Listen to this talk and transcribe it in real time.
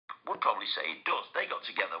would probably say it does. They got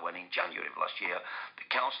together when in January of last year, the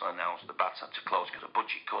council announced the baths had to close because of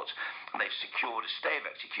budget cuts, and they've secured a stay of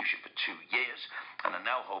execution for 2 years, and are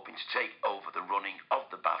now hoping to take over the running of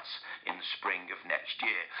the baths in the spring of next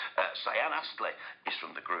year. Sian Astley is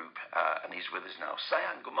from the group, and he's with us now.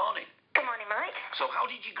 Sian, good morning. Good morning, Mike. So how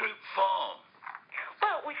did your group form?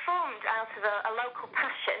 Well, we formed out of a local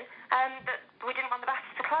passion that we didn't want the baths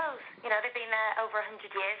to close. You know, they've been there over 100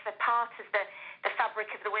 years. They're part of the fabric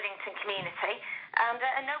of the Withington community,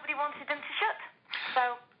 and nobody wanted them to shut. So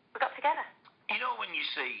we got together. You know, when you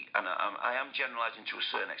see, and I am generalising to a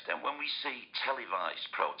certain extent, when we see televised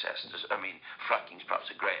protesters, I mean, fracking's perhaps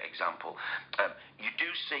a great example, you do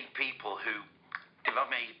see people who, if I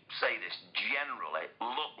may say this, generally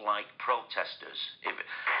look like protesters.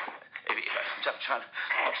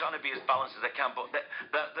 I'm trying to be as balanced as I can, but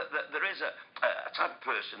there is a type of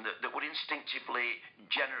person that would instinctively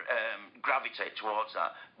gravitate towards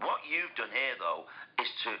that. What you've done here, though, is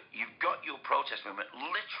you've got your protest movement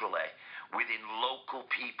literally within local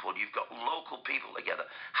people. You've got local people together.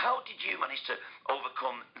 How did you manage to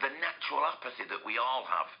overcome the natural apathy that we all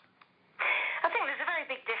have? I think there's a very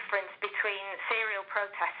big difference between serial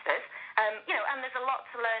protesters, and there's a lot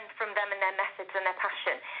to learn from them and their methods and their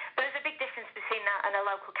passion. But there's a big difference between that and a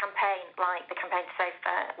local campaign like the campaign to save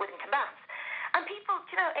Withington Baths. And people,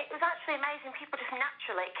 it was actually amazing. People just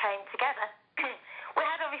naturally came together. We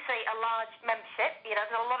had obviously a large membership.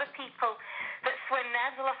 There's a lot of people that swim there.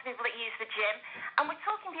 There's a lot of people that use the gym. And we're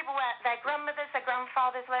talking people where their grandmothers, their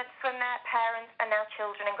grandfathers learned to swim there, parents, and now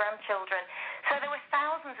children and grandchildren. So there were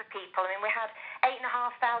thousands of people. I mean, we had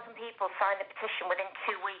 8,500 people sign the petition within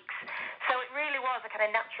 2 weeks. So it really was a kind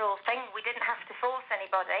of natural thing. We didn't have to force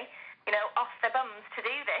anybody, off their bums to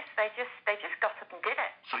do this. They just got up and did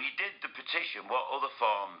it. So you did the petition. What other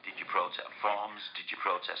forms did you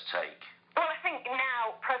protest take? Well, I think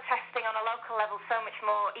now protesting on a local level is so much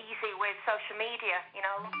more easy with social media.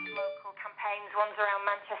 Lots of local campaigns, ones around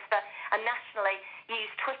Manchester and nationally, use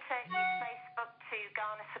Twitter, use Facebook to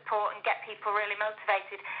garner support and get people really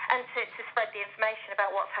motivated and to spread the information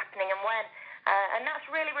about what's happening and when. And that's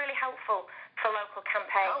really, really helpful for local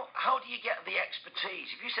campaigns. How do you get the expertise?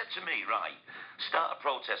 If you said to me, right, start a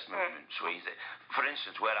protest movement, for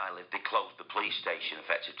instance, where I live, they closed the police station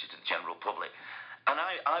effectively to the general public. And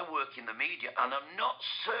I work in the media, and I'm not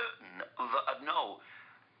certain that I know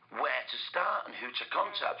where to start and who to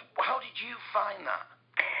contact. How did you find that?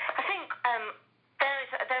 I think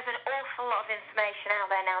there's an awful lot of information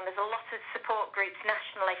out there now, and there's a lot of support groups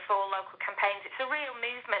nationally for local campaigns. It's a real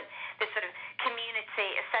movement, this sort of community,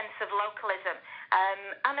 a sense of localism.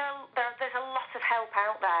 And there's a lot of help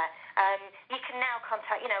out there. You can now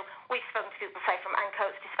contact, we've spoken to people, say, from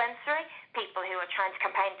Ancoats Dispensary, people who are trying to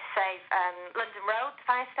campaign to save London Road, the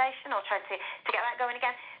fire station, or trying to get that going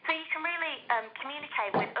again. So you can really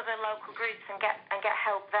communicate with other local groups and get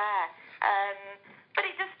help there. But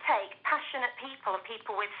it does take passionate people and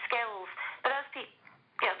people with skills. But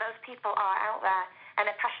those people are out there and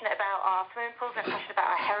are passionate about our swimming pools, they're passionate about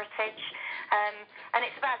our heritage. And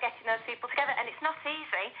it's about getting those people together. And it's not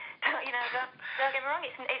easy. Don't get me wrong,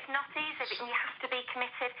 it's not easy, but you have to be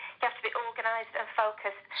committed, you have to be organised and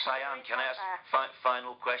focused. Sian, can I ask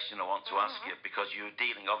final question I want to ask you, because you're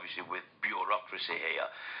dealing obviously with bureaucracy here.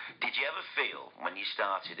 Did you ever feel when you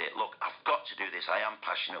started it, look, I've got to do this, I am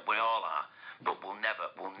passionate, we all are, but we'll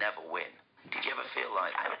never win? Did you ever feel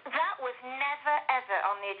like that? That was never, ever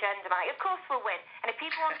on the agenda, Mike. Of course we'll win. And if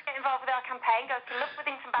people want to get involved with our campaign, go to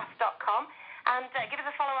lovewithingtonbaths.com and give us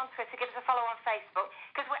a follow on Twitter, give us a follow on Facebook,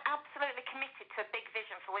 because we're absolutely committed to a big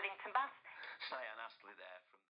vision for Withington Baths. Sian Astley there.